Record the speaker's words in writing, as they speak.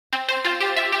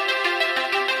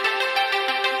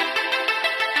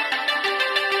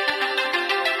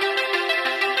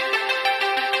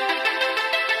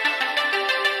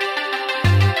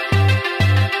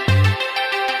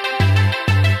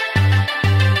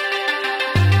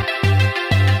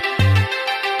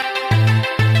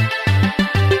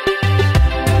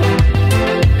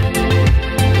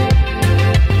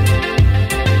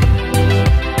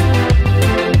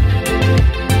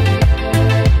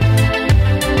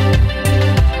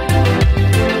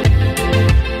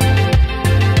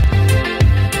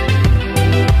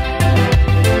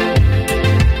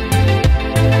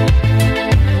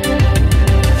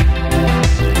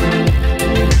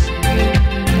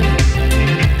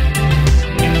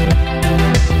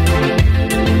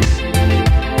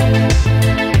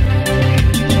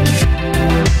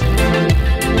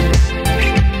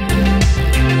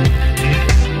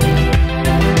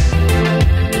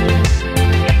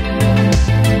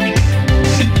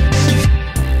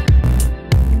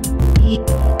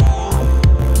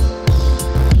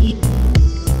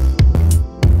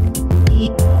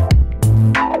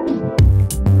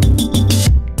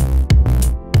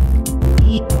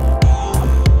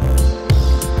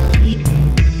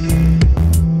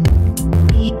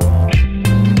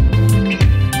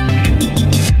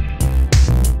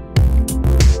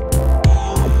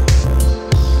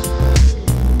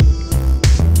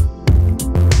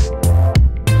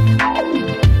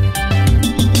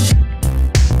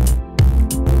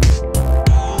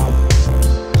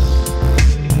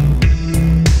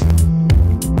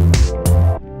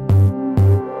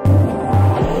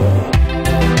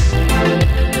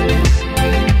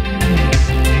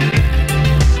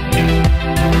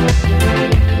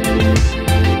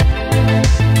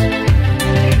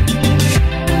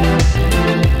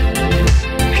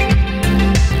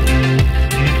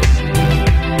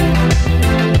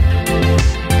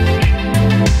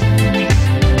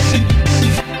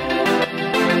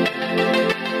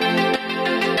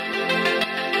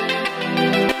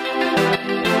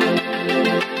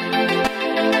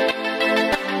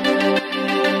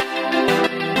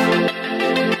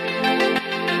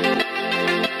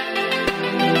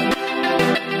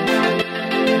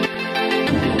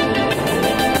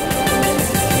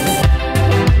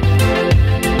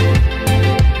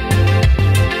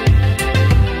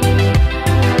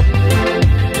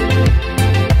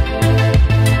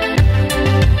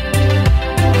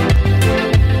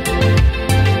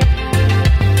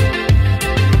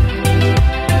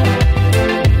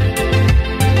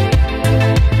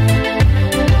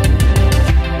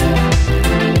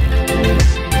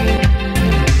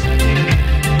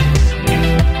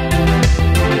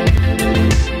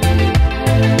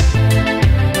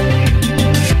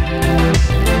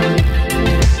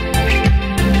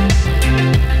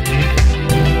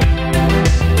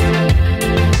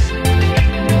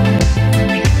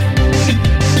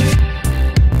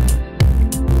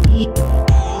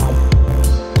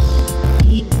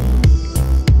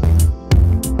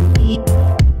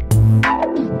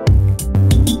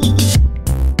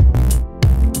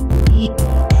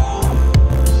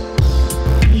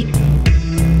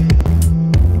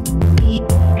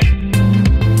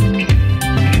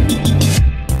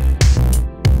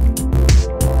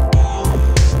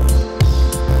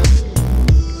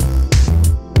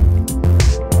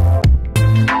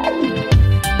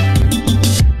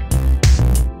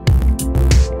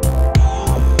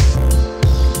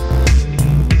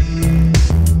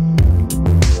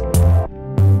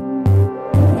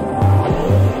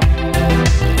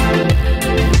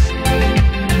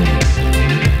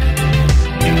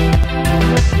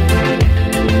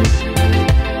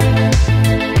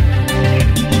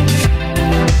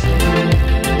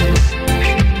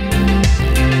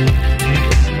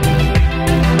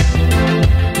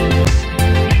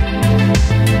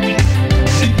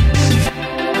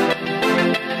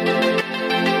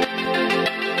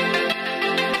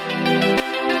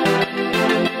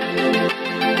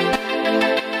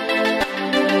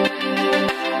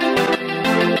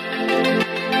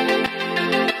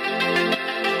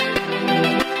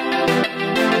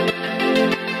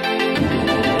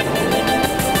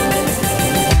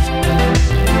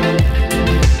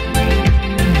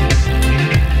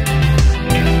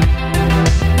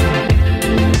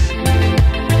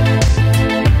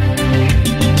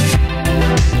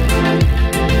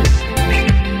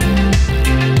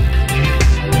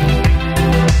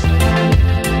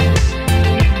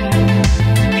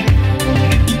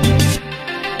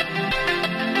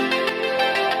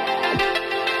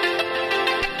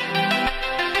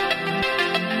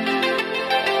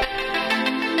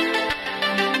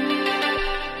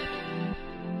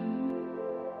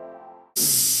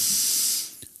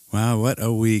Wow, what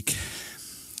a week.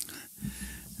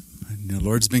 The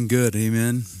Lord's been good.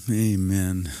 Amen.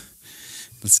 Amen.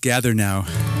 Let's gather now.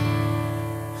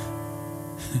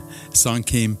 A song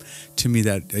came to me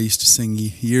that I used to sing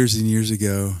years and years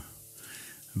ago,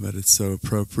 but it's so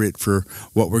appropriate for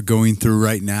what we're going through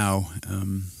right now.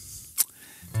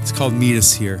 It's called Meet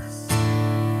Us Here.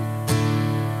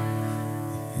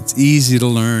 It's easy to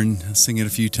learn. I'll sing it a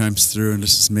few times through and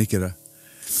just make it a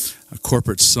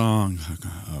corporate song,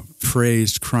 a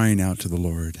praise crying out to the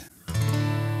Lord.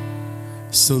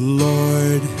 So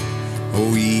Lord,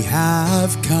 we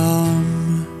have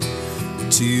come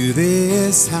to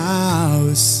this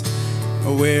house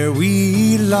where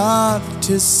we love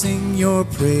to sing your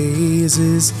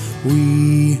praises.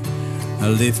 We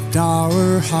lift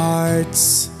our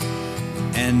hearts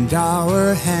and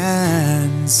our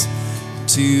hands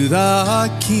to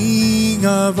the King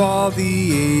of all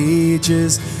the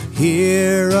ages.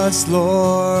 Hear us,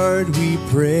 Lord, we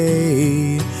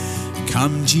pray.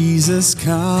 Come, Jesus,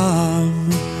 come.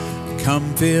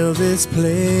 Come fill this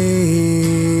place.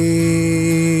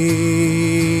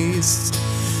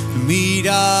 Meet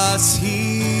us here.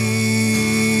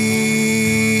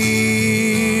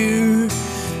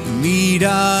 Meet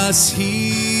us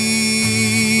here,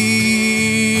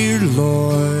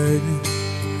 Lord.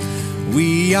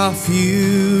 We are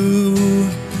few,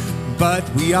 but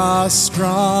we are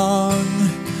strong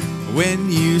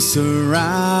when you surround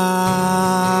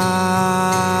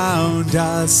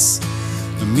us.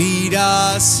 Meet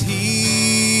us here.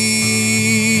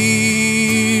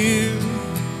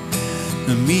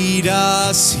 Meet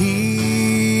us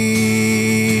here,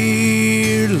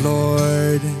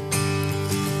 Lord,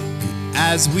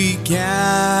 as we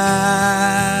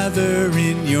gather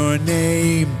in your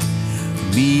name.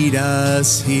 Meet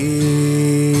us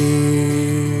here.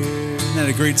 Isn't that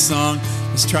a great song?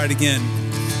 Let's try it again.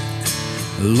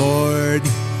 Lord,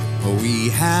 we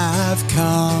have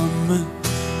come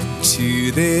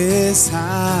to this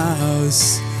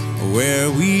house where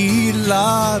we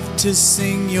love to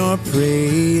sing your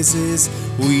praises.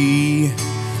 We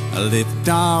lift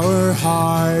our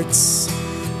hearts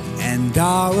and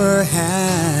our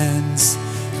hands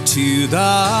to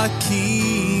the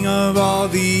King of all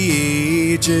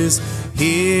the ages.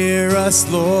 Hear us,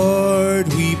 Lord,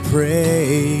 we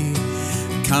pray.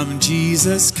 Come,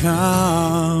 Jesus,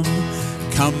 come.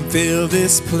 Come fill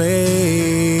this place.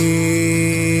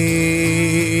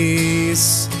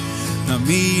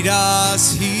 Meet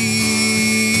us here.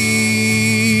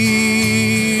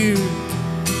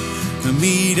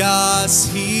 Meet us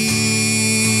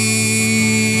here,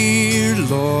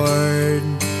 Lord.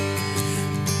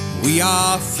 We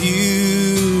are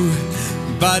few,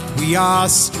 but we are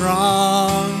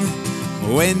strong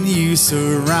when you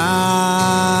surround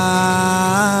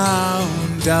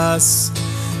us.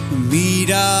 Meet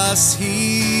us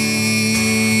here.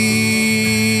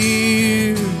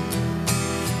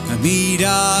 Meet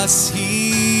us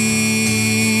here,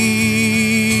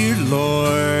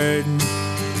 Lord,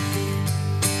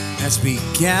 as we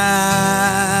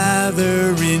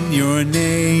gather in your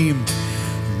name.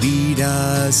 Meet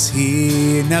us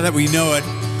here. Now that we know it,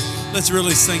 let's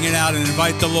really sing it out and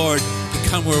invite the Lord to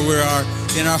come where we are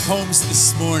in our homes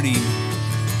this morning.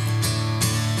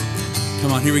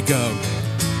 Come on, here we go.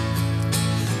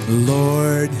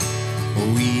 Lord,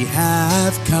 we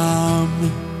have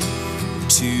come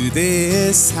to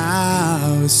this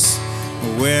house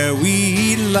where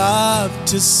we love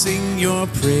to sing your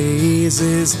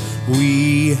praises.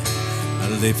 We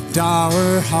lift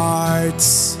our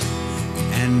hearts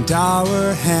and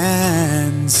our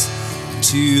hands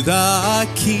to the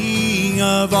King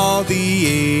of all the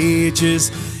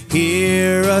ages.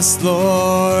 Hear us,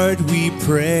 Lord, we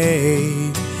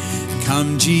pray.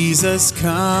 Come, Jesus,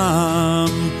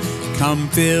 come. Come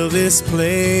fill this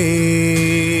place.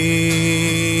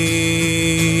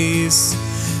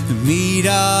 Meet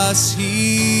us here.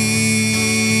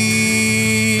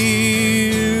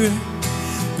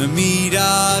 Meet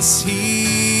us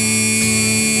here,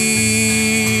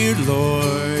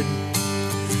 Lord.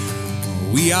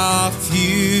 We are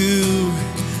few,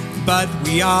 but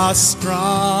we are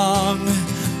strong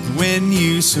when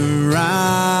you surround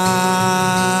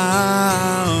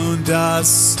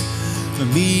us.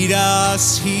 Meet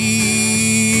us here.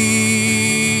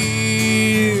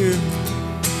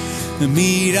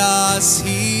 Meet us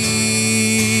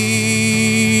here,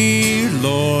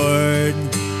 Lord,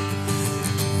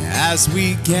 as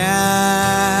we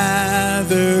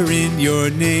gather in your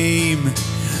name.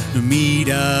 Meet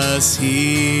us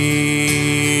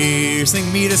here.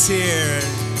 Sing, meet us here.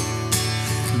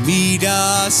 Meet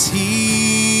us here.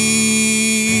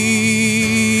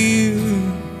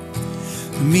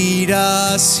 Meet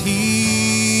us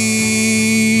here,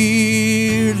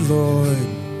 Lord.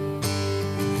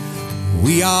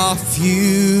 We are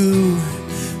few,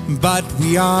 but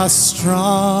we are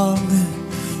strong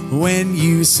when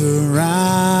you surround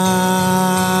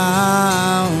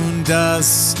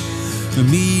us.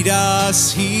 Meet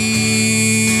us here.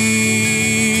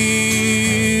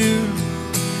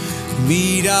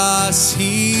 Meet us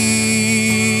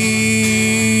here,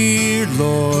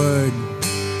 Lord,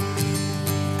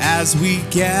 as we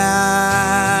gather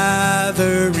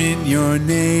in your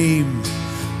name.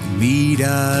 Meet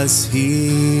us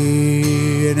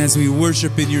here, and as we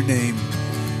worship in your name,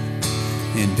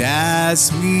 and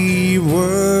as we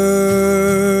worship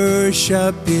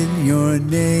in your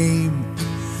name,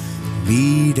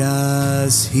 meet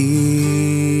us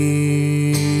here.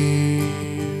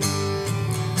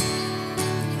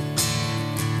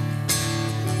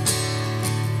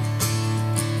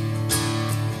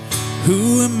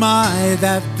 Who am I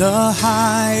that the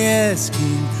highest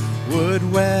King would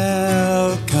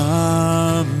welcome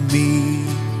me?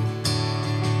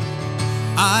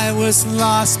 I was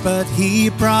lost, but he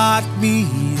brought me,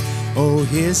 oh,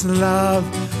 his love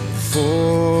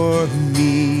for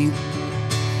me.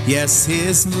 Yes,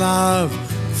 his love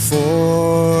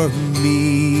for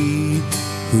me.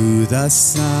 Who the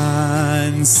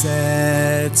Son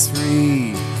sets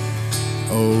free,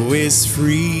 oh, is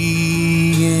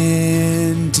free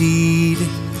indeed.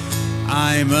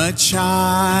 I'm a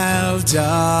child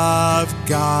of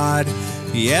God.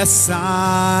 Yes,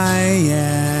 I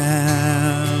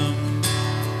am.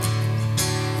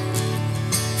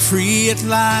 Free at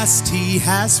last, he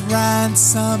has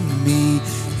ransomed me.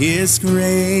 His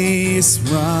grace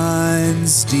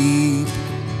runs deep.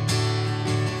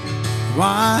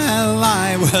 While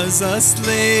I was a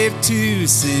slave to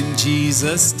sin,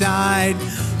 Jesus died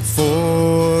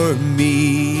for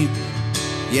me.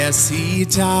 Yes, he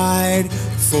died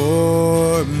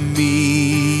for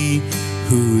me.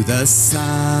 Who the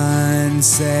Son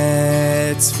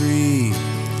sets free,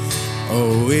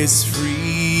 oh, is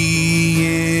free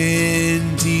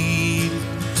indeed.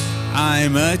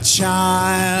 I'm a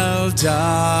child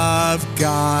of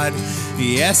God.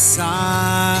 Yes,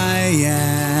 I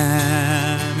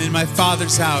am. In my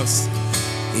Father's house.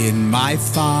 In my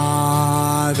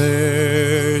Father's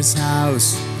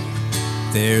house,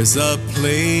 there's a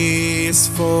place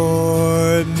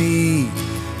for me.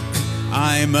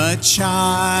 I'm a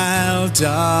child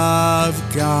of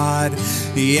God.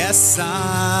 Yes,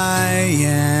 I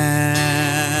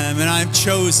am. And I'm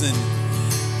chosen.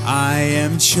 I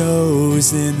am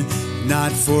chosen,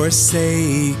 not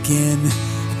forsaken.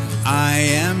 I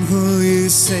am who you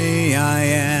say I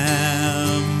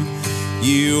am.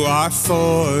 You are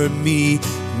for me,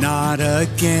 not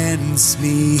against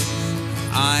me.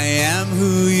 I am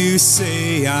who you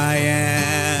say I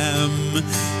am.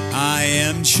 I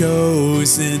am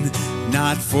chosen,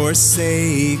 not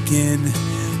forsaken.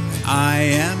 I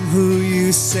am who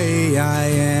you say I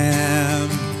am.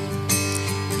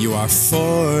 You are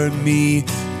for me,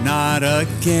 not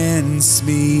against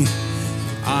me.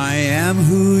 I am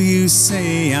who you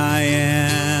say I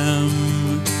am.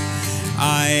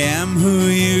 I am who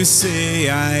you say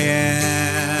I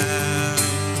am.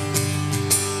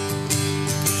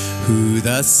 Who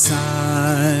the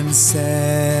Son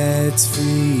sets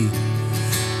free,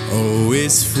 oh,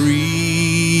 is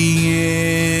free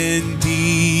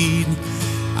indeed.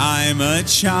 I'm a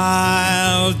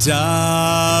child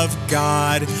of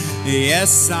God.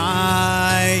 Yes,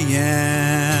 I am.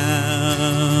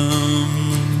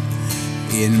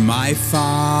 In my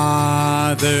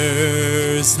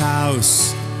Father's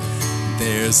house,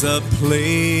 there's a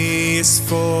place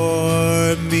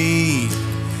for me.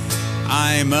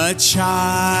 I'm a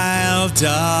child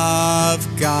of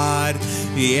God.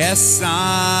 Yes,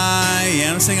 I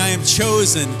am. I'm saying I am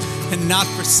chosen and not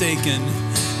forsaken.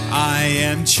 I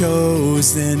am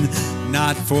chosen,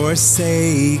 not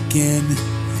forsaken.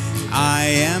 I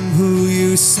am who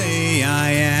you say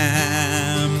I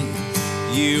am.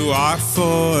 You are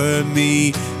for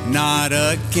me, not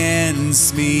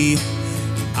against me.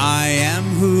 I am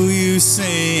who you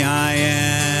say I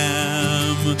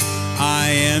am. I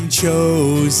am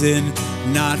chosen,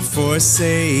 not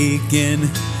forsaken.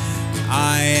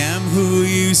 I am who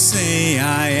you say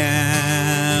I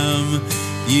am.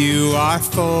 You are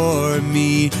for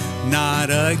me, not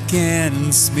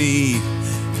against me.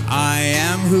 I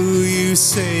am who you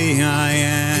say I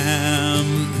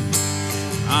am.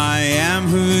 I am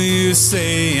who you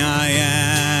say I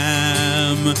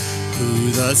am.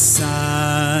 Who the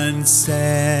Son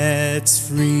sets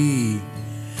free,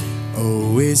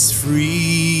 oh, is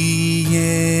free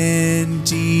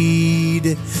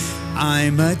indeed.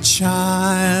 I'm a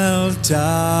child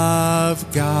of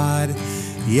God.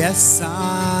 Yes,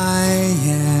 I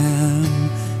am.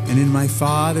 And in my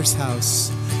Father's house,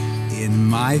 in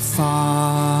my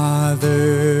Father's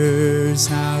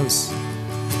house,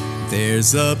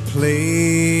 there's a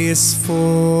place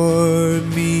for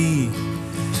me.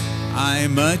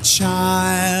 I'm a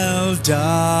child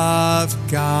of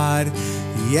God.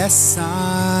 Yes,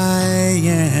 I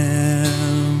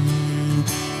am.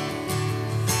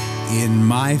 In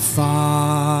my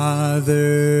Father's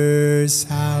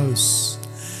house,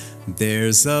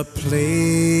 there's a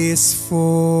place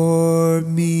for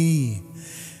me.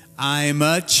 I'm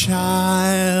a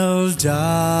child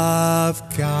of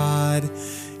God.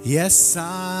 Yes,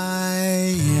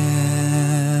 I am.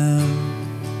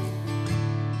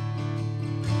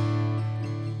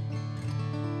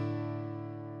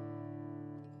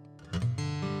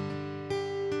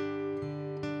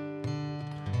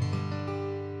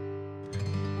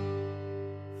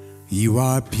 You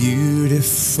are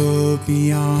beautiful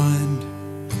beyond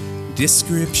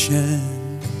description,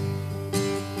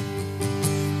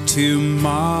 too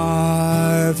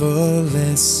marvelous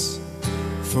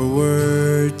for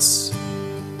words,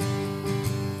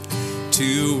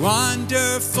 too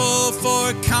wonderful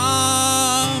for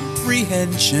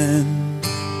comprehension,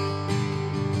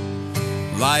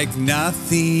 like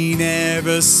nothing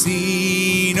ever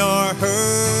seen or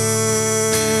heard.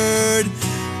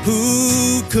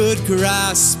 Who could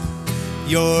grasp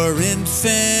your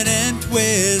infinite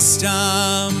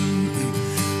wisdom?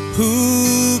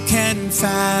 Who can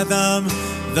fathom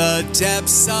the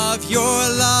depths of your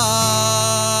love?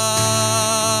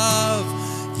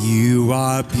 You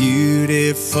are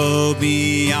beautiful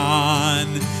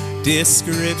beyond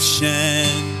description,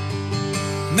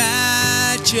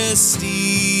 majesty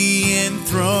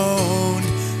enthroned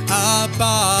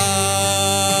above.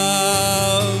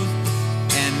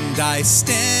 I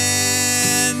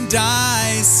stand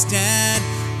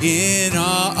in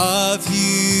awe of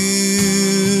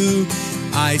you.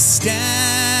 I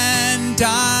stand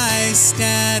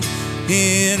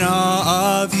in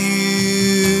awe of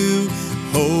you.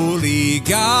 Holy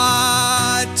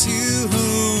God, to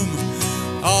whom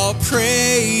all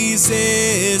praise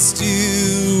is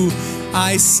due,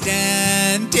 I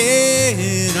stand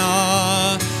in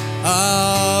awe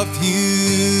of you.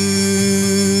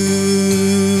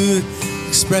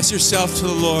 Express yourself to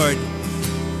the Lord.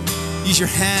 Use your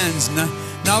hands, not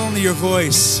only your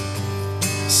voice.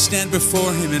 Stand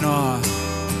before Him in awe.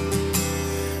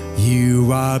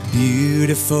 You are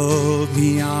beautiful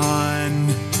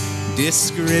beyond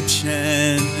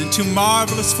description, and too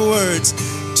marvelous for words,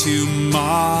 too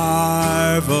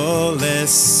marvelous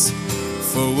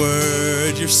for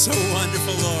words. You're so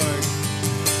wonderful, Lord.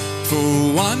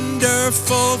 For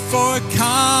wonderful for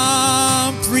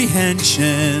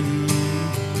comprehension,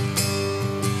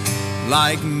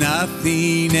 like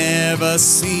nothing ever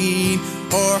seen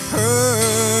or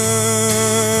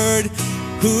heard.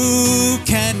 Who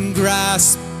can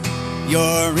grasp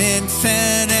your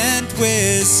infinite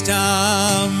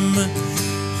wisdom?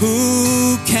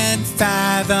 Who can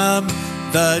fathom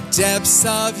the depths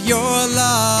of your love?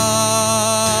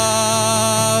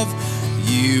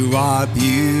 You are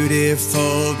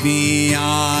beautiful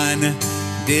beyond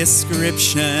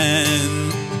description,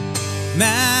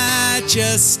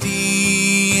 majesty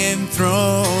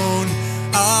enthroned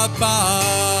above.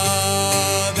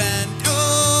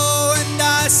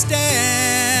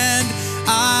 And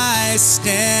I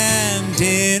stand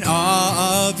in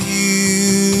awe of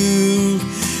you.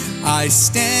 I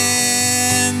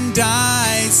stand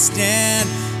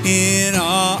in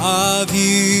awe of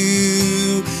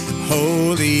you.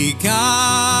 Holy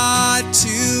God,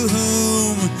 to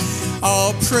whom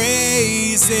all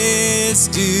praise is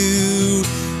due,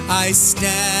 I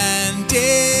stand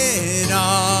in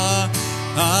awe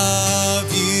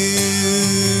of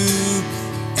you.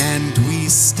 And we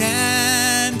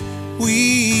stand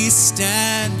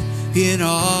in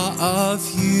awe of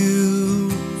you.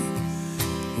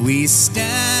 We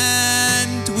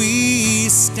stand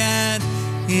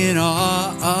in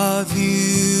awe of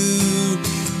you.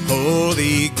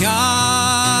 Holy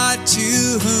God,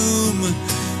 to whom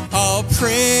all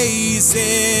praise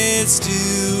is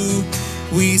due,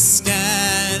 we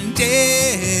stand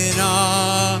in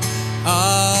awe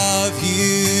of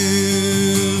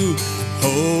you.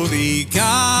 Holy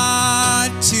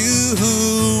God, to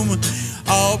whom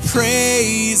all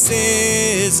praise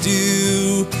is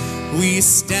due, we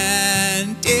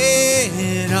stand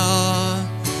in awe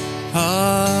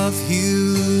of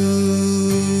you.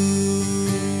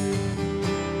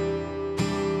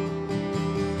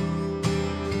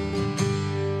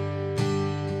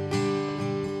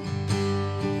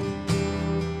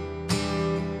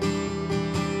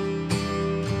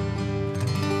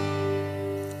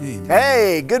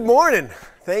 Hey, good morning.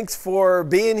 Thanks for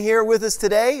being here with us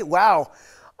today. Wow,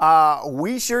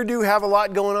 we sure do have a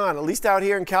lot going on, at least out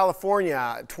here in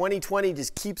California. 2020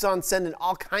 just keeps on sending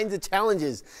all kinds of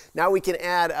challenges. Now we can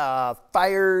add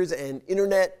fires and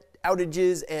internet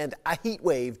outages and a heat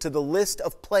wave to the list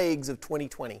of plagues of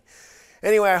 2020.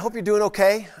 Anyway, I hope you're doing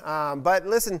okay. But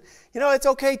listen, it's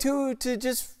okay to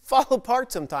just fall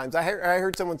apart sometimes. I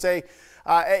heard someone say,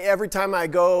 every time I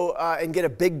go and get a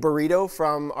big burrito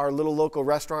from our little local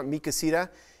restaurant, Mi Casita,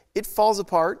 it falls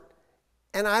apart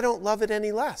and I don't love it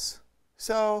any less.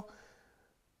 So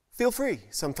feel free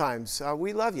sometimes.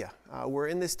 We love you. We're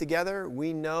in this together.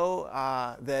 We know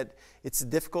that it's a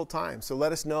difficult time. So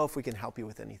let us know if we can help you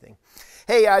with anything.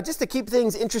 Hey, just to keep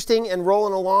things interesting and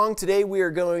rolling along, today we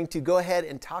are going to go ahead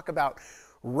and talk about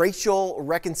racial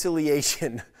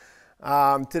reconciliation.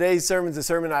 Today's sermon is a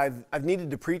sermon I've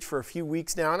needed to preach for a few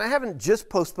weeks now, and I haven't just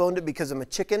postponed it because I'm a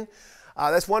chicken.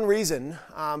 That's one reason,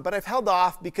 but I've held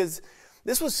off because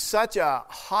this was such a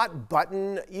hot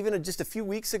button even just a few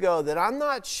weeks ago that I'm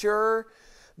not sure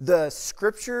the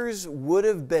scriptures would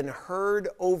have been heard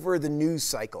over the news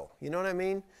cycle. You know what I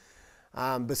mean?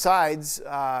 Besides,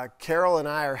 Carol and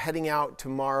I are heading out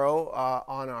tomorrow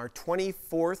on our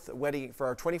 24th wedding, for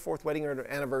our 24th wedding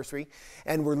anniversary,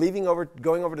 and we're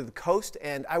going over to the coast,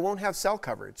 and I won't have cell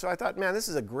coverage. So I thought, man, this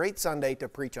is a great Sunday to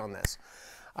preach on this.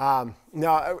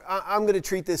 Now, I'm going to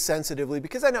treat this sensitively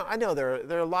because I know there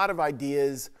are a lot of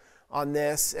ideas on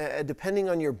this. Depending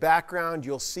on your background,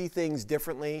 you'll see things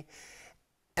differently,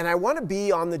 and I want to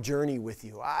be on the journey with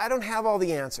you. I don't have all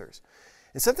the answers.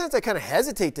 And sometimes I kind of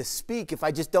hesitate to speak if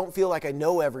I just don't feel like I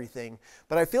know everything.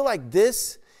 But I feel like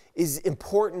this is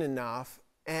important enough,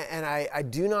 and I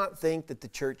do not think that the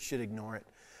church should ignore it.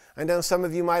 I know some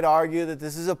of you might argue that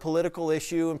this is a political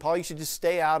issue, and Paul, you should just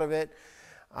stay out of it.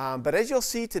 But as you'll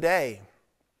see today,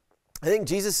 I think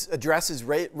Jesus addresses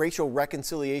racial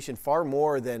reconciliation far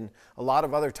more than a lot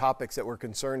of other topics that we're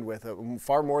concerned with,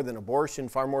 far more than abortion,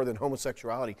 far more than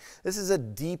homosexuality. This is a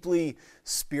deeply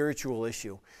spiritual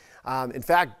issue. In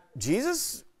fact,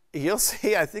 Jesus,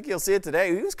 I think you'll see it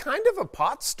today, he was kind of a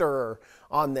pot stirrer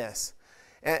on this.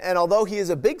 And although he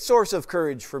is a big source of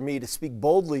courage for me to speak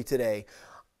boldly today,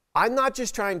 I'm not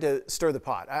just trying to stir the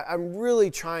pot. I'm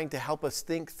really trying to help us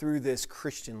think through this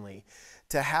Christianly,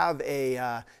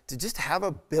 to just have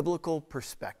a biblical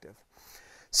perspective.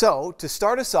 So, to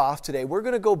start us off today, we're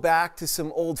going to go back to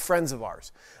some old friends of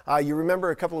ours. You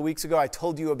remember a couple of weeks ago I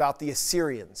told you about the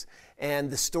Assyrians and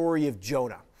the story of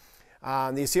Jonah.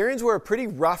 The Assyrians were a pretty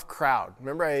rough crowd.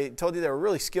 Remember, I told you they were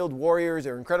really skilled warriors.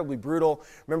 They were incredibly brutal.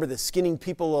 Remember the skinning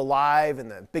people alive and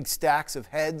the big stacks of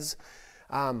heads?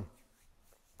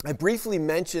 I briefly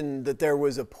mentioned that there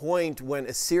was a point when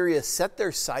Assyria set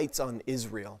their sights on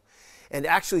Israel and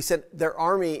actually sent their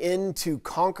army in to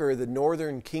conquer the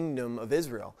northern kingdom of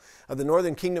Israel. The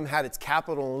northern kingdom had its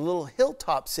capital in a little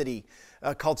hilltop city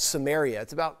called Samaria.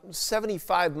 It's about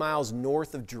 75 miles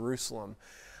north of Jerusalem.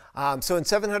 So in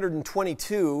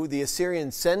 722, the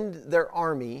Assyrians send their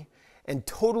army and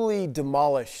totally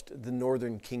demolished the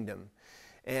northern kingdom.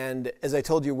 And as I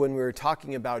told you when we were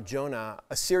talking about Jonah,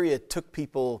 Assyria took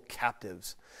people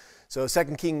captives. So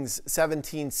 2 Kings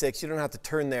 17:6, you don't have to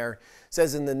turn there,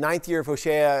 says in the 9th year of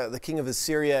Hoshea, the king of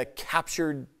Assyria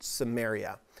captured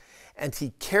Samaria. And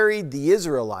he carried the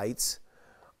Israelites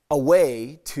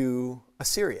away to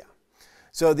Assyria.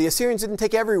 So the Assyrians didn't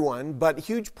take everyone, but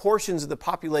huge portions of the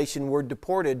population were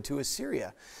deported to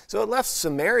Assyria. So it left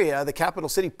Samaria, the capital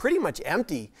city, pretty much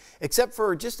empty, except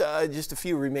for just a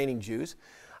few remaining Jews.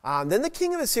 Then the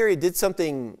king of Assyria did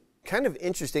something kind of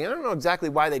interesting. I don't know exactly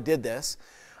why they did this,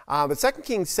 but 2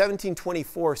 Kings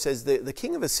 17:24 says the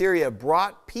king of Assyria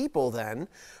brought people then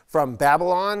from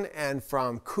Babylon and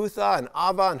from Cutha and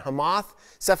Ava and Hamath,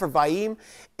 Sepharvaim,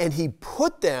 and he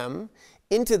put them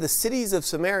into the cities of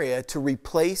Samaria to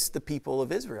replace the people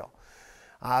of Israel.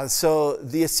 So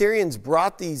the Assyrians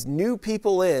brought these new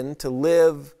people in to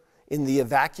live in the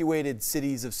evacuated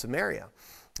cities of Samaria.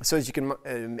 So as you can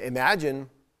imagine,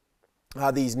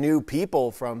 these new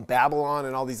people from Babylon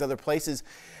and all these other places,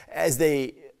 as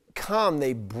they come,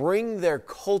 they bring their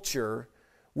culture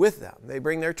with them. They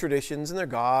bring their traditions and their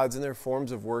gods and their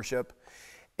forms of worship.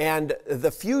 And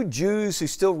the few Jews who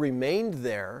still remained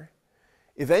there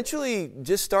eventually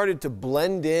just started to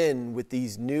blend in with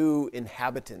these new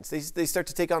inhabitants. They start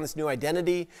to take on this new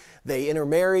identity. They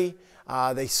intermarry.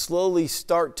 They slowly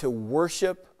start to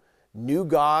worship new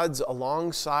gods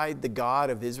alongside the God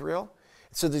of Israel.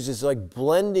 So there's this like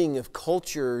blending of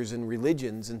cultures and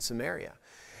religions in Samaria.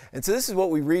 And so this is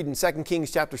what we read in 2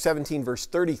 Kings chapter 17, verse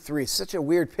 33. It's such a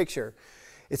weird picture.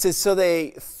 It says, "So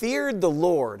they feared the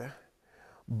Lord,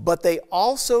 But they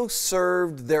also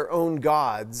served their own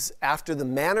gods after the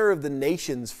manner of the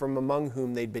nations from among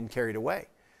whom they'd been carried away.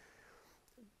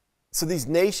 So these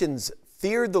nations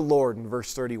feared the Lord in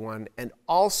verse 31 and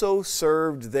also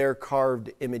served their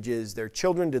carved images. Their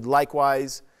children did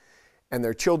likewise, and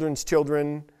their children's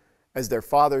children, as their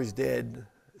fathers did,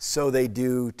 so they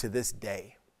do to this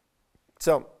day.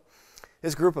 So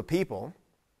this group of people,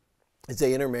 as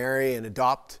they intermarry and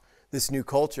adopt this new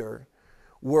culture,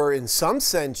 were in some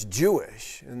sense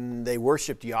Jewish, and they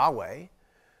worshiped Yahweh.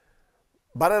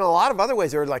 But in a lot of other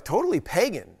ways, they were like totally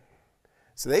pagan.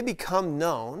 So they become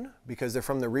known, because they're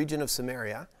from the region of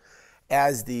Samaria,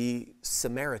 as the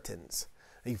Samaritans.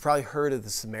 You've probably heard of the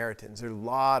Samaritans. There are a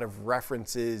lot of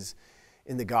references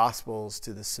in the Gospels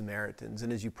to the Samaritans.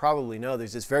 And as you probably know,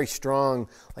 there's this very strong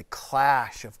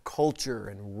clash of culture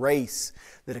and race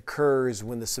that occurs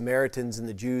when the Samaritans and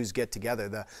the Jews get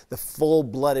together. The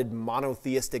full-blooded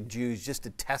monotheistic Jews just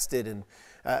detested and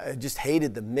just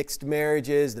hated the mixed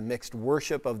marriages, the mixed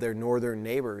worship of their northern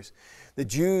neighbors. The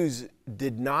Jews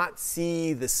did not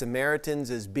see the Samaritans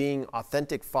as being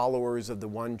authentic followers of the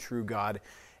one true God,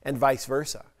 and vice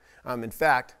versa. In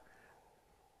fact,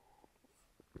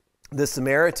 the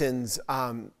Samaritans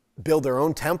build their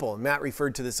own temple, and Matt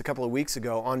referred to this a couple of weeks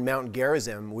ago, on Mount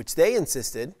Gerizim, which they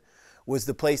insisted was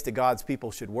the place that God's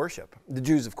people should worship. The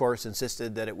Jews, of course,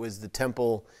 insisted that it was the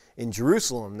temple in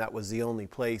Jerusalem that was the only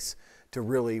place to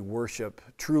really worship,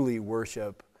 truly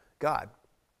worship God.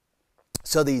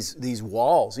 So these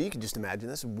walls, you can just imagine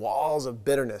this, walls of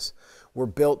bitterness were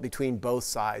built between both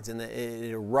sides, and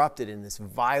it erupted in this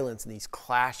violence and these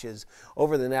clashes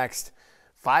over the next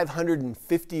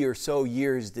 550 or so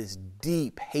years. This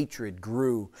deep hatred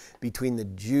grew between the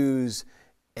Jews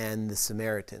and the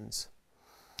Samaritans.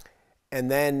 And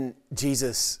then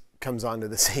Jesus comes onto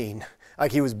the scene.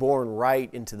 Like he was born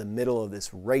right into the middle of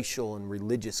this racial and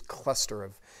religious cluster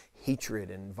of hatred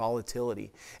and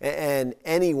volatility. And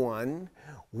anyone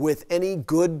with any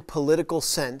good political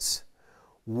sense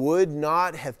would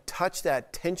not have touched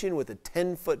that tension with a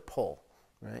 10-foot pole,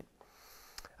 right?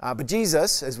 But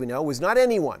Jesus, as we know, was not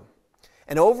anyone.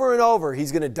 And over,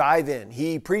 he's going to dive in.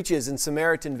 He preaches in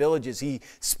Samaritan villages. He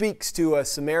speaks to a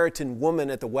Samaritan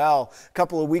woman at the well. A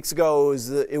couple of weeks ago,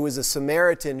 it was a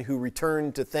Samaritan who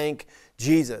returned to thank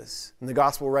Jesus. And the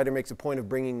gospel writer makes a point of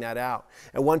bringing that out.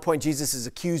 At one point, Jesus is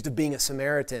accused of being a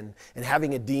Samaritan and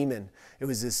having a demon. It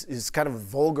was this kind of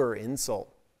vulgar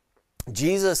insult.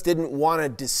 Jesus didn't want to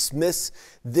dismiss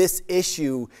this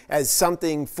issue as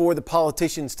something for the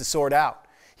politicians to sort out.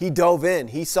 He dove in.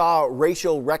 He saw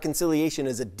racial reconciliation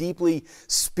as a deeply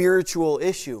spiritual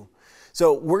issue.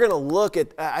 So we're going to look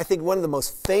at, I think, one of the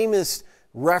most famous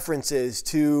references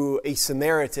to a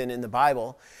Samaritan in the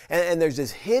Bible. And there's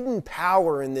this hidden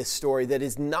power in this story that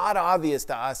is not obvious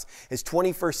to us as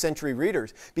 21st century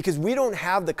readers, because we don't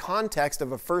have the context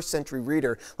of a first century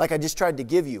reader like I just tried to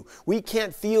give you. We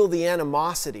can't feel the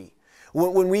animosity.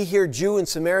 When we hear Jew and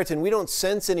Samaritan, we don't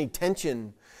sense any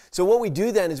tension. So what we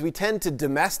do then is we tend to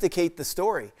domesticate the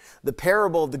story. The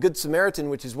parable of the Good Samaritan,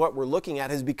 which is what we're looking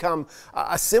at, has become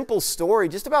a simple story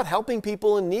just about helping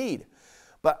people in need.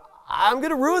 But I'm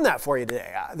going to ruin that for you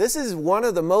today. This is one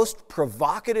of the most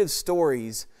provocative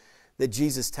stories that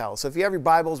Jesus tells. So if you have your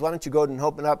Bibles, why don't you go ahead and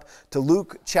open up to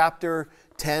Luke chapter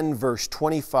 10, verse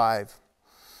 25.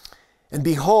 And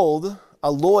behold,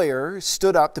 a lawyer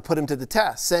stood up to put him to the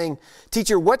test, saying,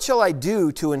 "Teacher, what shall I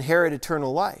do to inherit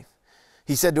eternal life?"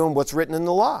 He said to him, "What's written in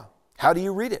the law? How do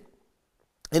you read it?"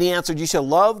 And he answered, "You shall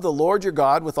love the Lord your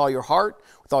God with all your heart,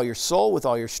 with all your soul, with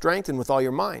all your strength, and with all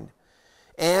your mind,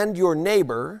 and your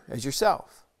neighbor as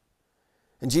yourself."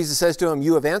 And Jesus says to him,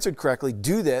 "You have answered correctly.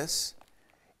 Do this,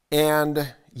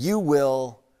 and you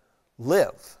will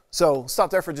live." So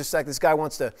stop there for just a sec. This guy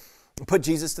wants to put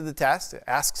Jesus to the test,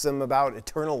 asks him about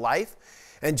eternal life.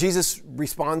 And Jesus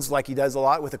responds, like he does a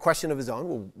lot, with a question of his own.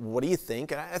 Well, what do you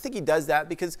think? And I think he does that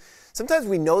because sometimes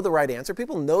we know the right answer.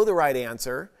 People know the right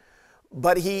answer.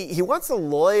 But he wants the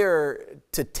lawyer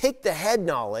to take the head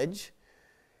knowledge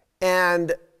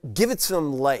and give it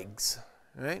some legs,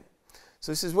 right?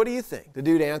 So he says, "What do you think?" The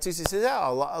dude answers. He says, "Yeah,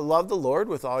 love the Lord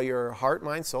with all your heart,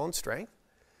 mind, soul, and strength.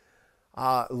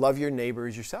 Love your neighbor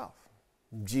as yourself."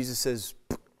 Jesus says,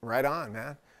 "Right on,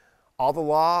 man. All the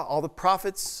law, all the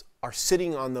prophets are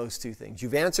sitting on those two things.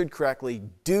 You've answered correctly.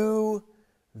 Do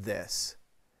this,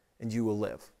 and you will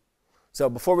live." So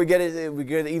before we get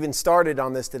even started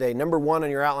on this today, number one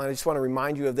on your outline, I just want to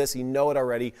remind you of this. You know it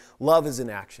already. Love is an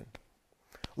action.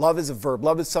 Love is a verb.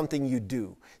 Love is something you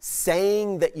do.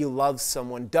 Saying that you love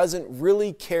someone doesn't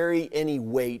really carry any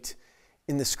weight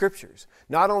in the scriptures.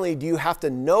 Not only do you have to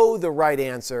know the right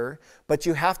answer, but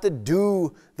you have to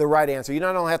do the right answer. You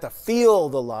not only have to feel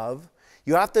the love,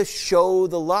 you have to show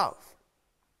the love.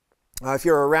 If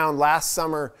you're around last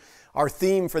summer, our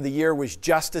theme for the year was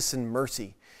justice and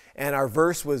mercy. And our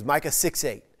verse was Micah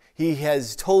 6:8. He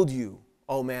has told you,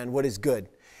 oh man, what is good.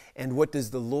 And what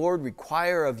does the Lord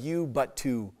require of you but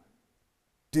to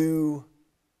do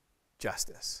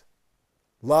justice?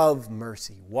 Love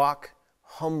mercy. Walk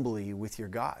humbly with your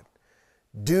God.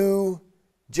 Do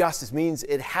justice means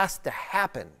it has to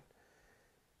happen,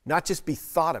 not just be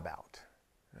thought about.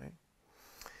 Right?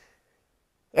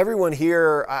 Everyone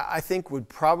here, I think, would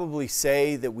probably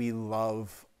say that we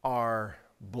love our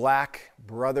black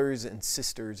brothers and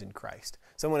sisters in Christ.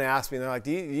 Someone asked me, they're like,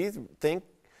 do you think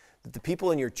that the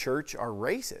people in your church are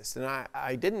racist? And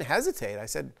I didn't hesitate. I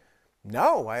said,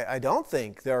 no, I don't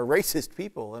think there are racist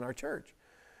people in our church.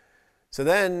 So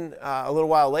then a little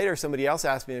while later, somebody else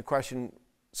asked me a question,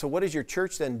 so what is your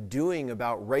church then doing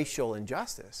about racial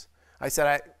injustice? I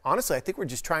said, honestly, I think we're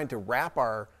just trying to wrap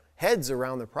our heads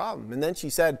around the problem. And then she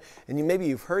said, and maybe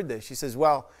you've heard this, she says,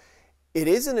 well, it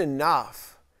isn't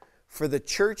enough for the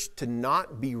church to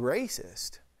not be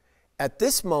racist. At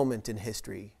this moment in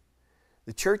history,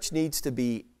 the church needs to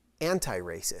be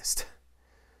anti-racist.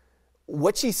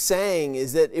 What she's saying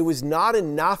is that it was not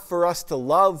enough for us to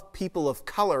love people of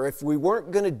color if we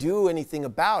weren't going to do anything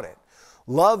about it.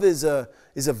 Love is a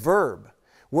verb.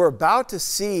 We're about to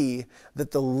see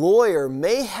that the lawyer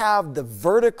may have the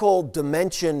vertical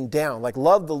dimension down, like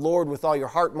love the Lord with all your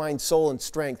heart, mind, soul, and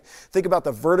strength. Think about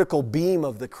the vertical beam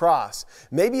of the cross.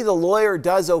 Maybe the lawyer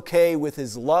does okay with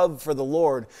his love for the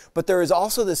Lord, but there is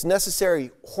also this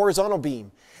necessary horizontal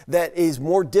beam that is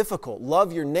more difficult.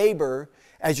 Love your neighbor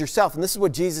as yourself. And this is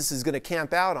what Jesus is going to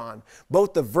camp out on.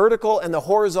 Both the vertical and the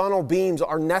horizontal beams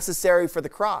are necessary for the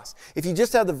cross. If you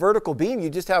just have the vertical beam, you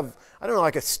just have, I don't know,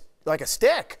 like a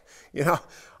stick, you know.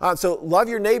 So love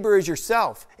your neighbor as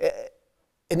yourself.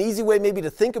 An easy way maybe to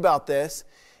think about this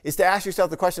is to ask yourself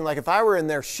the question, like, if I were in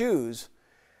their shoes,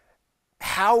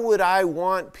 how would I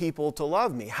want people to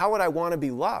love me? How would I want to be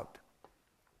loved?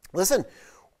 Listen,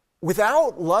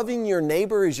 without loving your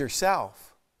neighbor as yourself,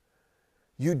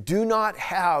 you do not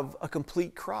have a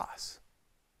complete cross.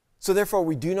 So therefore,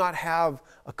 we do not have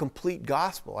a complete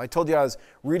gospel. I told you I was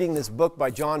reading this book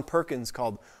by John Perkins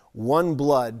called One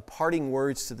Blood, Parting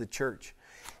Words to the Church.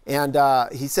 And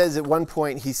he says at one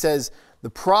point, he says, the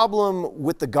problem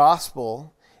with the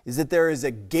gospel is that there is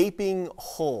a gaping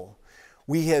hole.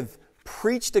 We have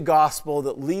preached a gospel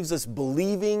that leaves us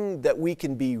believing that we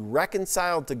can be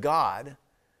reconciled to God,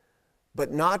 but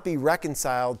not be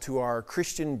reconciled to our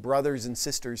Christian brothers and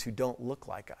sisters who don't look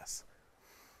like us.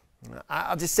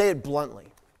 I'll just say it bluntly.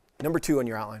 Number 2 on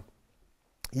your outline.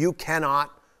 You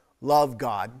cannot love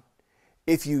God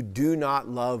if you do not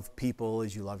love people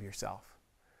as you love yourself.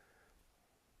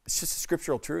 It's just a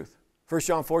scriptural truth. 1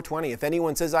 John 4:20, if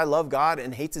anyone says, I love God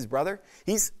and hates his brother,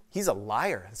 he's a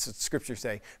liar. That's what scriptures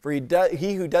say. For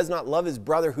he who does not love his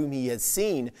brother whom he has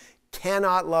seen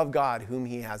cannot love God whom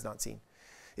he has not seen.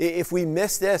 If we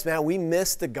miss this, man, we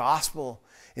miss the gospel.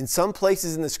 In some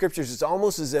places in the scriptures, it's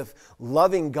almost as if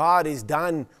loving God is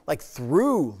done like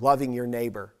through loving your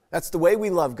neighbor. That's the way we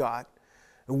love God.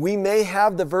 We may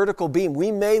have the vertical beam.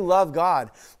 We may love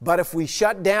God. But if we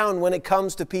shut down when it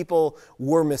comes to people,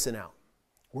 we're missing out.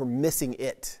 We're missing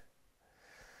it.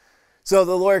 So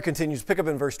the lawyer continues. Pick up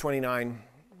in verse 29.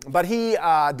 But he,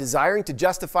 desiring to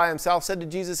justify himself, said to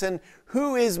Jesus, and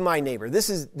who is my neighbor? This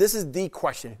is the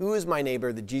question. Who is my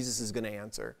neighbor that Jesus is going to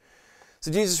answer?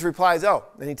 So Jesus replies,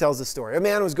 and he tells the story. A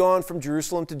man was going from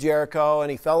Jerusalem to Jericho,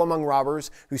 and he fell among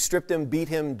robbers who stripped him, beat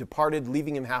him, departed,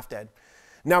 leaving him half dead.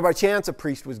 Now by chance a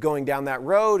priest was going down that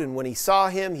road, and when he saw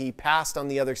him, he passed on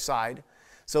the other side.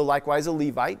 So likewise a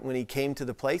Levite, when he came to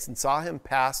the place and saw him,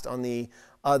 passed on the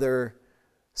other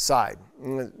side.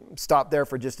 I'm going to stop there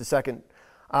for just a second.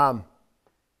 Let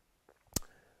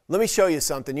me show you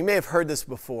something. You may have heard this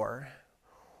before.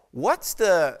 What's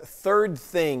the third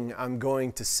thing I'm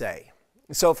going to say?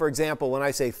 So, for example, when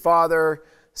I say Father,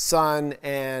 Son,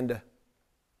 and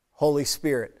Holy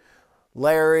Spirit,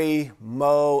 Larry,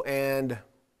 Mo, and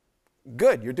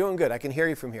good. You're doing good. I can hear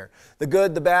you from here. The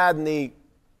good, the bad, and the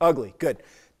ugly. Good.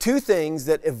 2 things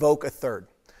that evoke a third.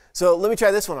 So let me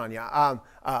try this one on you.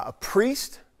 A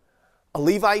priest, a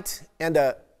Levite, and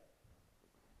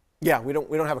we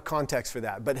don't have a context for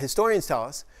that. But historians tell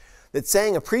us that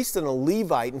saying a priest and a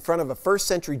Levite in front of a first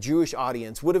century Jewish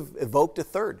audience would have evoked a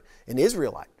third, an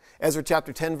Israelite. Ezra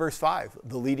chapter 10, verse 5,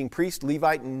 the leading priest,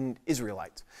 Levite, and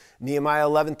Israelites. Nehemiah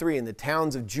 11:3, in the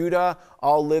towns of Judah,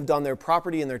 all lived on their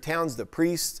property in their towns, the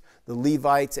priests, the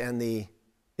Levites, and the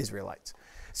Israelites.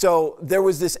 So there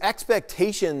was this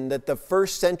expectation that the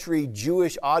first century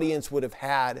Jewish audience would have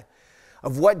had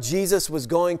of what Jesus was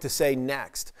going to say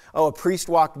next. Oh, a priest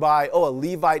walked by. Oh, a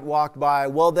Levite walked by.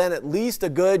 Well, then at least a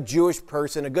good Jewish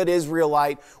person, a good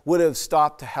Israelite would have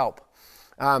stopped to help.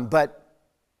 But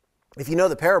if you know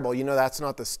the parable, you know that's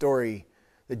not the story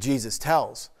that Jesus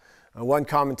tells. One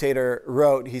commentator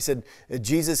wrote, he said,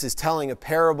 Jesus is telling a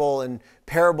parable, and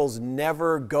parables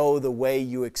never go the way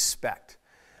you expect.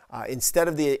 Instead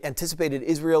of the anticipated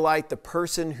Israelite, the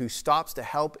person who stops to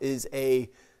help is a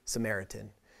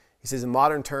Samaritan. He says in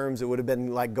modern terms, it would have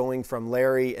been like going from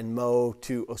Larry and Moe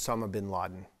to Osama bin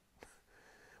Laden,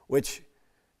 which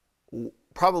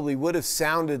probably would have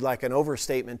sounded like an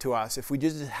overstatement to us if we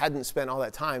just hadn't spent all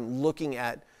that time looking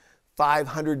at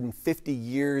 550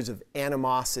 years of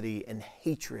animosity and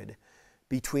hatred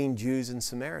between Jews and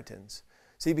Samaritans.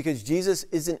 See, because Jesus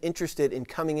isn't interested in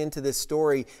coming into this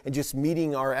story and just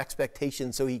meeting our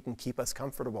expectations so he can keep us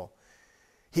comfortable.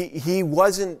 He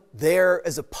wasn't there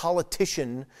as a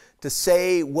politician to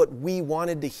say what we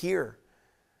wanted to hear.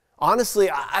 Honestly,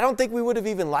 I don't think we would have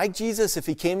even liked Jesus if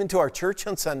he came into our church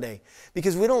on Sunday,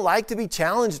 because we don't like to be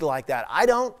challenged like that. I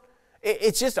don't.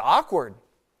 It's just awkward.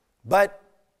 But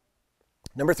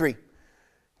number 3,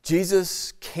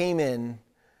 Jesus came in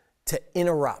to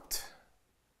interrupt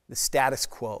the status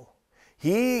quo.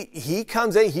 He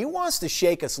comes in, he wants to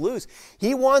shake us loose.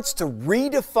 He wants to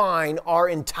redefine our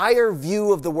entire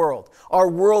view of the world, our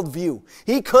worldview.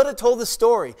 He could have told the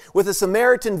story with a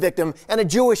Samaritan victim and a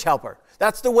Jewish helper.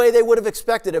 That's the way they would have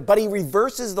expected it, but he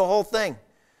reverses the whole thing.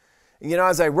 You know,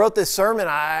 as I wrote this sermon,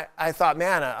 I thought,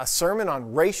 man, a sermon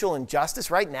on racial injustice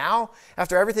right now,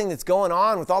 after everything that's going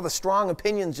on with all the strong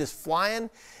opinions just flying,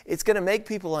 it's going to make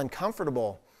people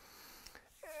uncomfortable.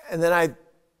 And then I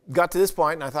got to this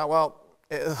point and I thought, well,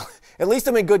 at least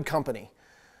I'm in good company.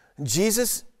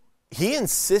 Jesus, he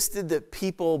insisted that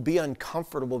people be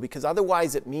uncomfortable because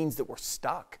otherwise it means that we're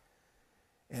stuck.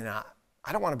 And I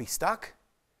don't want to be stuck.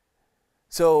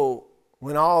 So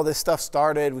when all this stuff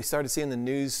started, we started seeing the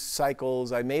news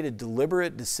cycles, I made a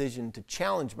deliberate decision to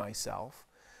challenge myself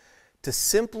to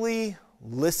simply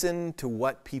listen to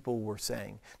what people were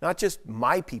saying. Not just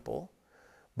my people,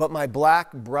 but my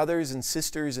black brothers and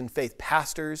sisters in faith,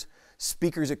 pastors,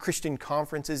 speakers at Christian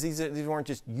conferences. These weren't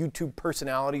just YouTube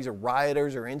personalities or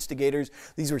rioters or instigators.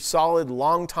 These were solid,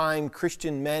 long-time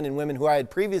Christian men and women who I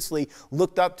had previously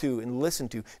looked up to and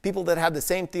listened to. People that had the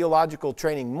same theological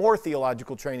training, more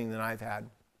theological training than I've had.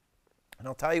 And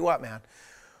I'll tell you what, man,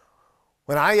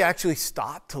 when I actually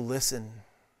stopped to listen,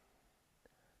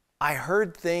 I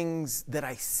heard things that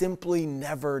I simply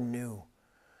never knew.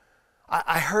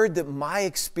 I heard that my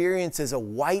experience as a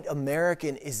white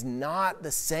American is not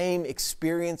the same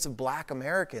experience of black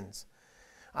Americans.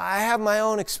 I have my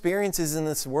own experiences in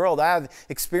this world. I have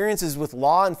experiences with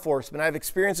law enforcement. I have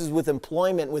experiences with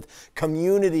employment, with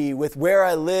community, with where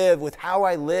I live, with how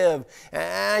I live.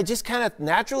 And I just kind of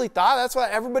naturally thought that's why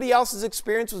everybody else's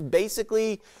experience was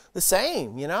basically the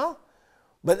same, you know?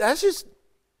 But that's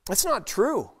not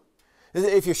true.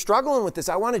 If you're struggling with this,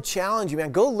 I want to challenge you,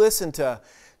 man. Go listen to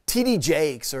T.D.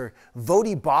 Jakes or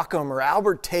Vodi Bakum or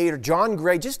Albert Tate or John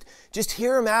Gray. Just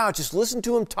hear him out. Just listen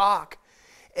to him talk.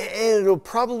 And it'll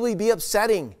probably be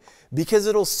upsetting because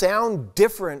it'll sound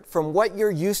different from what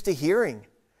you're used to hearing.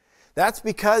 That's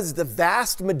because the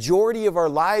vast majority of our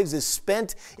lives is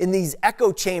spent in these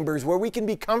echo chambers where we can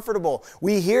be comfortable.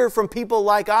 We hear from people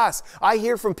like us. I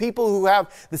hear from people who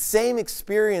have the same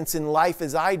experience in life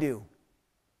as I do.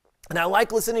 And I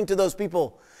like listening to those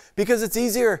people because it's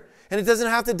easier and it doesn't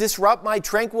have to disrupt my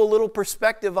tranquil little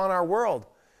perspective on our world.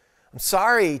 I'm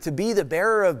sorry to be the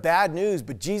bearer of bad news,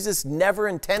 but Jesus never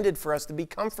intended for us to be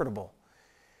comfortable.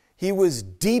 He was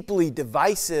deeply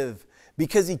divisive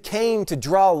because he came to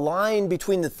draw a line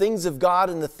between the things of God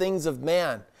and the things of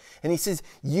man. And he says,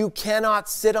 you cannot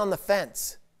sit on the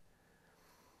fence.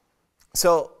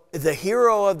 So the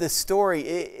hero of this story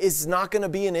is not going to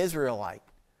be an Israelite.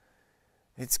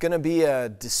 It's going to be a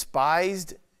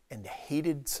despised and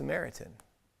hated Samaritan.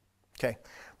 Okay,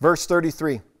 verse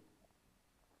 33.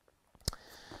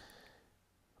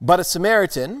 But a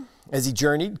Samaritan, as he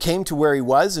journeyed, came to where he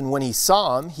was, and when he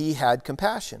saw him, he had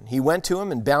compassion. He went to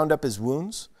him and bound up his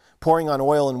wounds, pouring on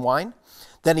oil and wine.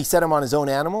 Then he set him on his own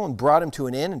animal and brought him to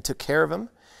an inn and took care of him.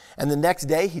 And the next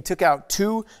day he took out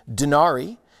 2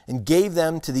 denarii and gave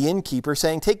them to the innkeeper,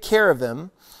 saying, take care of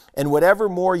him, and whatever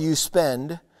more you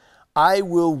spend, I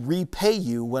will repay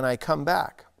you when I come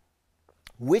back.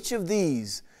 Which of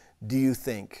these do you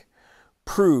think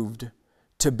proved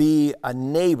to be a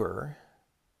neighbor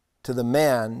to the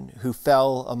man who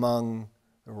fell among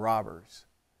the robbers?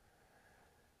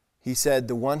 He said,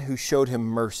 the one who showed him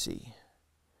mercy.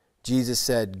 Jesus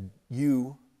said,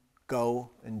 you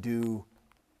go and do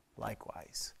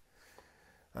likewise.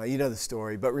 You know the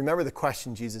story, but remember the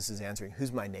question Jesus is answering.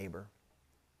 Who's my neighbor?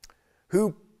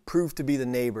 Who proved to be the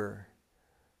neighbor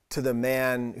to the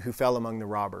man who fell among the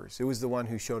robbers? It was the one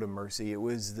who showed him mercy. It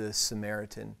was the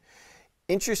Samaritan.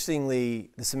 Interestingly,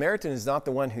 the Samaritan is not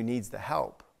the one who needs the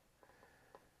help.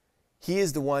 He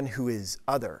is the one who is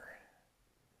other.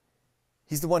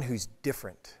 He's the one who's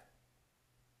different.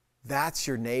 That's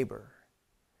your neighbor.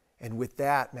 And with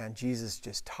that, man, Jesus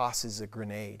just tosses a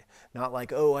grenade. Not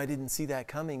like, oh, I didn't see that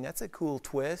coming. That's a cool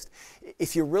twist.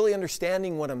 If you're really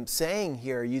understanding what I'm saying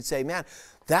here, you'd say, man,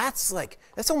 that's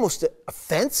almost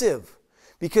offensive.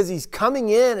 Because he's coming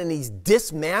in and he's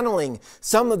dismantling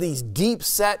some of these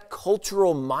deep-set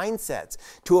cultural mindsets.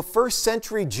 To a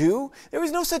first-century Jew, there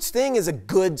was no such thing as a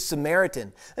good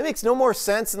Samaritan. That makes no more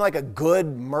sense than like a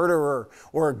good murderer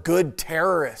or a good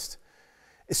terrorist.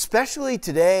 Especially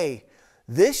today,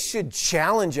 this should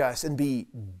challenge us and be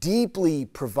deeply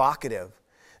provocative.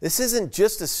 This isn't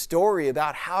just a story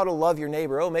about how to love your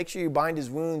neighbor. Oh, make sure you bind his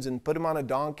wounds and put him on a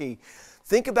donkey.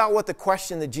 Think about what the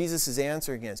question that Jesus is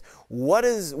answering is. What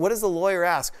does the lawyer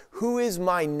ask? Who is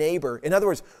my neighbor? In other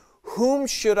words, whom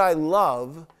should I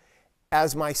love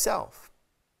as myself?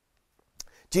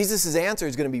 Jesus' answer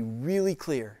is going to be really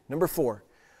clear. Number 4,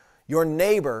 your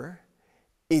neighbor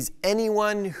is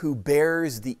anyone who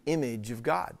bears the image of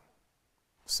God.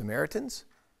 Samaritans,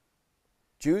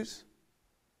 Jews,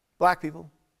 black people,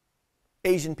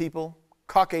 Asian people,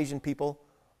 Caucasian people,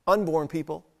 unborn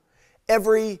people,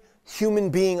 every human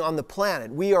being on the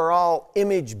planet. We are all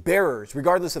image bearers,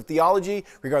 regardless of theology,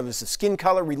 regardless of skin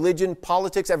color, religion,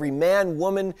 politics, every man,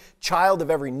 woman, child of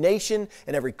every nation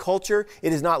and every culture.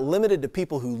 It is not limited to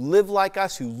people who live like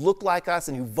us, who look like us,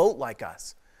 and who vote like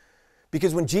us.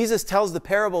 Because when Jesus tells the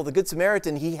parable of the Good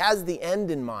Samaritan, he has the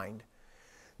end in mind.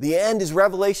 The end is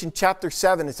Revelation chapter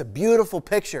 7. It's a beautiful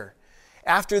picture.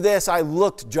 After this, I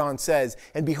looked, John says,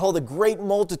 and behold, a great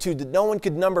multitude that no one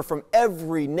could number from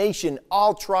every nation,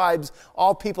 all tribes,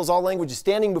 all peoples, all languages,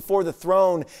 standing before the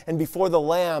throne and before the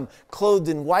Lamb, clothed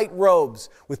in white robes,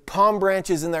 with palm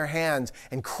branches in their hands,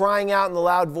 and crying out in a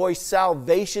loud voice,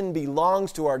 salvation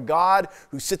belongs to our God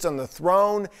who sits on the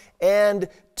throne and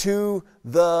to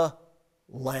the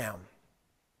Lamb.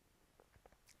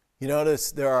 You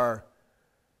notice there are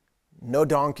no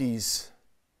donkeys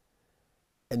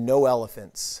and no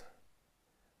elephants,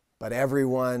 but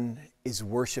everyone is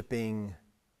worshiping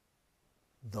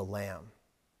the Lamb.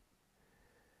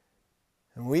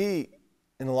 And we,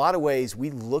 in a lot of ways, we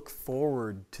look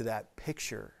forward to that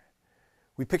picture.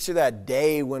 We picture that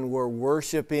day when we're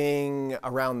worshiping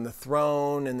around the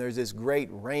throne and there's this great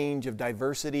range of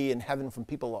diversity in heaven from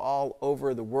people all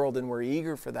over the world, and we're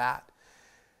eager for that.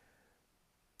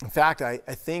 In fact, I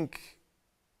think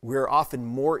we're often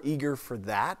more eager for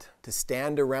that, to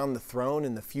stand around the throne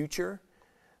in the future,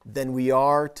 than we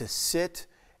are to sit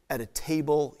at a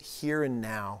table here and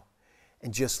now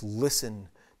and just listen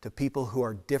to people who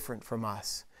are different from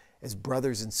us as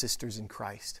brothers and sisters in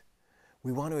Christ.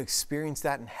 We want to experience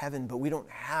that in heaven, but we don't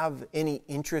have any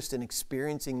interest in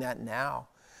experiencing that now.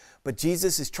 But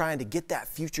Jesus is trying to get that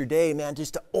future day, man,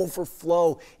 just to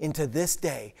overflow into this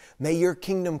day. May your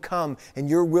kingdom come and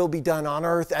your will be done on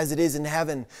earth as it is in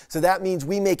heaven. So that means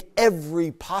we make every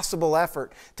possible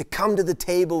effort to come to the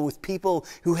table with people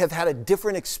who have had a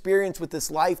different experience with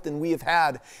this life than we have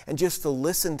had, and just to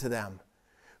listen to them.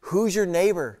 Who's your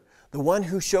neighbor? The one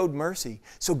who showed mercy.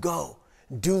 So go,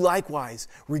 do likewise,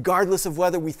 regardless of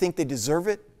whether we think they deserve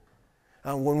it.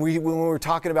 When we were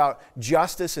talking about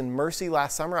justice and mercy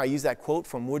last summer, I used that quote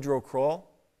from Woodrow Kroll.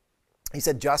 He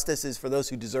said, justice is for those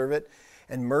who deserve it,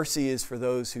 and mercy is for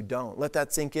those who don't. Let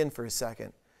that sink in for a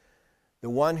second. The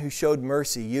one who showed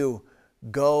mercy, you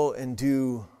go and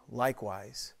do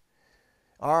likewise.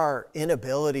 Our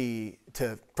inability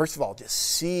to, first of all, just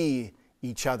see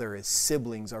each other as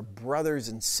siblings, our brothers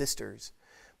and sisters,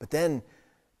 but then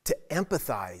to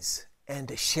empathize and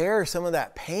to share some of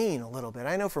that pain a little bit.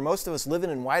 I know for most of us living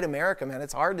in white America, man,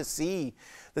 it's hard to see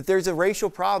that there's a racial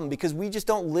problem because we just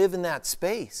don't live in that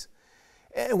space.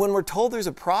 And when we're told there's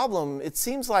a problem, it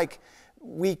seems like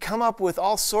we come up with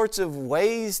all sorts of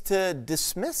ways to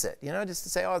dismiss it, just to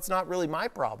say, oh, it's not really my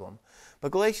problem.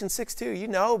 But Galatians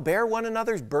 6:2, bear one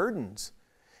another's burdens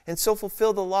and so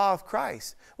fulfill the law of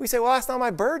Christ. We say, well, that's not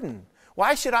my burden.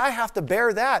 Why should I have to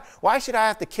bear that? Why should I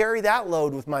have to carry that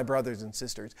load with my brothers and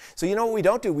sisters? So you know what we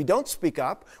don't do? We don't speak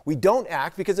up. We don't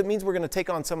act because it means we're going to take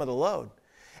on some of the load.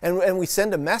 And we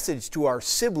send a message to our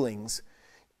siblings,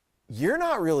 you're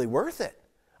not really worth it.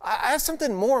 I have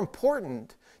something more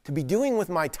important to be doing with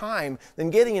my time than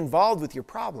getting involved with your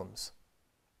problems?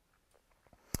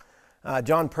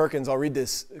 John Perkins, I'll read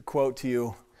this quote to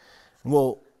you, and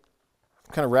we'll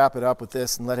kind of wrap it up with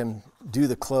this and let him do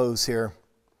the close here.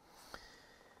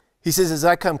 He says, as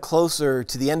I come closer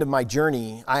to the end of my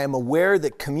journey, I am aware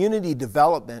that community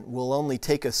development will only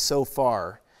take us so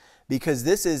far because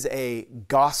this is a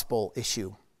gospel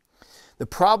issue. The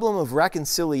problem of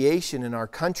reconciliation in our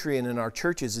country and in our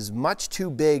churches is much too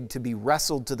big to be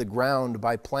wrestled to the ground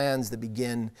by plans that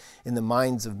begin in the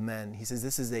minds of men. He says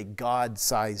this is a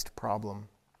God-sized problem.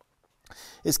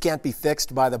 This can't be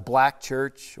fixed by the black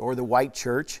church or the white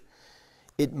church.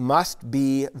 It must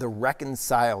be the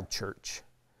reconciled church.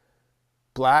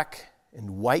 Black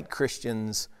and white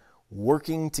Christians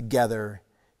working together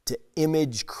to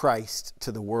image Christ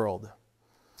to the world.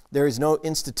 There is no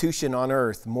institution on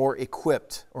earth more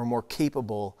equipped or more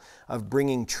capable of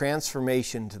bringing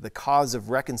transformation to the cause of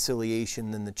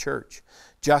reconciliation than the church.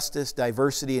 Justice,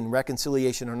 diversity, and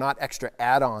reconciliation are not extra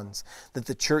add-ons that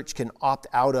the church can opt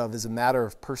out of as a matter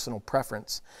of personal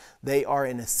preference. They are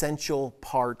an essential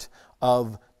part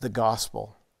of the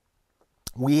gospel.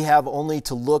 We have only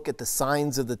to look at the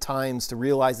signs of the times to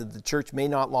realize that the church may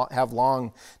not have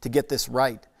long to get this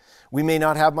right. We may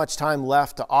not have much time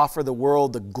left to offer the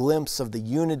world a glimpse of the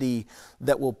unity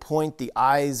that will point the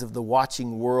eyes of the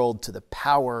watching world to the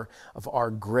power of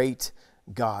our great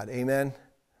God. Amen?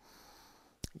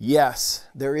 Yes,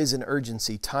 there is an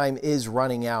urgency. Time is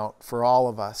running out for all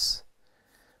of us.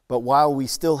 But while we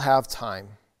still have time,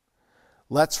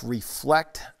 let's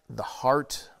reflect the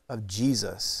heart of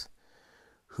Jesus,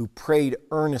 who prayed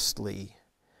earnestly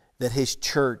that his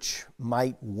church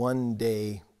might one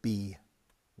day be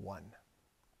one.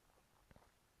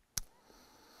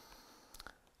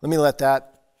 Let me let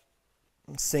that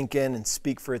sink in and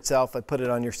speak for itself. I put it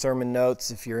on your sermon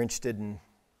notes if you're interested in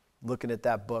looking at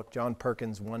that book, John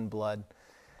Perkins, One Blood.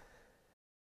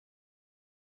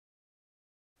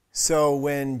 So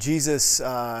when Jesus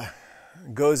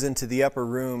goes into the upper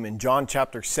room in John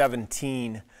chapter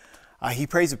 17, he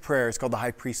prays a prayer. It's called the high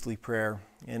priestly prayer.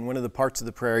 And one of the parts of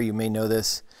the prayer, you may know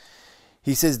this,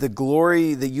 he says, the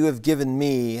glory that you have given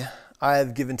me, I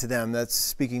have given to them. That's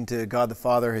speaking to God the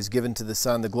Father has given to the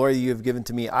Son. The glory that you have given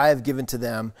to me, I have given to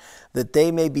them, that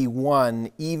they may be one,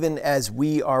 even as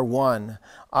we are one.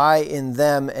 I in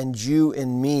them and you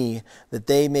in me, that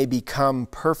they may become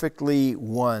perfectly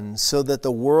one, so that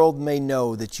the world may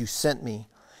know that you sent me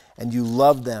and you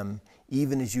love them,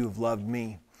 even as you have loved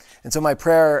me. And so my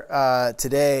prayer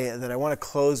today that I want to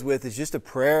close with is just a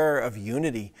prayer of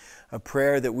unity, a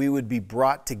prayer that we would be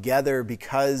brought together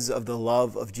because of the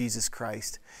love of Jesus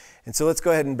Christ. And so let's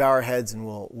go ahead and bow our heads and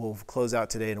we'll close out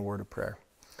today in a word of prayer.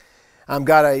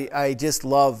 God, I just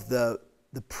love the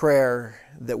prayer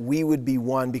that we would be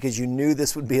one, because you knew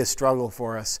this would be a struggle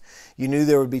for us. You knew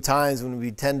there would be times when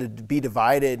we tended to be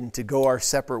divided and to go our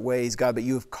separate ways, God, but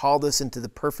you have called us into the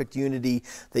perfect unity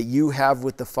that you have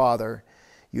with the Father.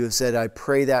 You have said, I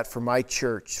pray that for my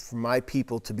church, for my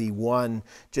people to be one,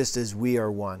 just as we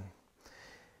are one.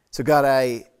 So God,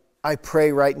 I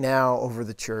pray right now over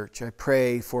the church. I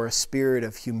pray for a spirit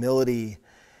of humility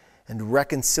and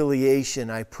reconciliation.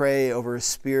 I pray over a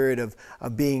spirit of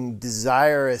being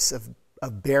desirous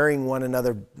of bearing one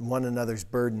another's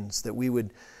burdens, that we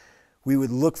would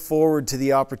look forward to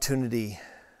the opportunity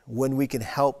when we can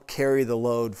help carry the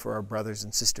load for our brothers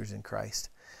and sisters in Christ.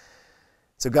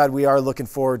 So God, we are looking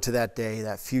forward to that day,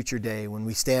 that future day, when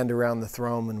we stand around the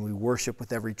throne and we worship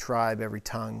with every tribe, every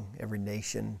tongue, every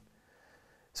nation.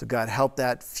 So God, help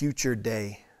that future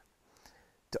day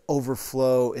to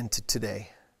overflow into today,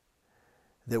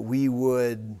 that we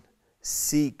would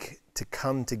seek to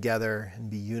come together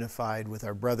and be unified with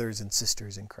our brothers and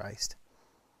sisters in Christ.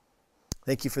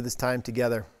 Thank you for this time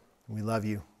together. We love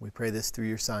you. We pray this through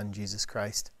your Son, Jesus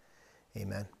Christ.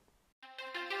 Amen.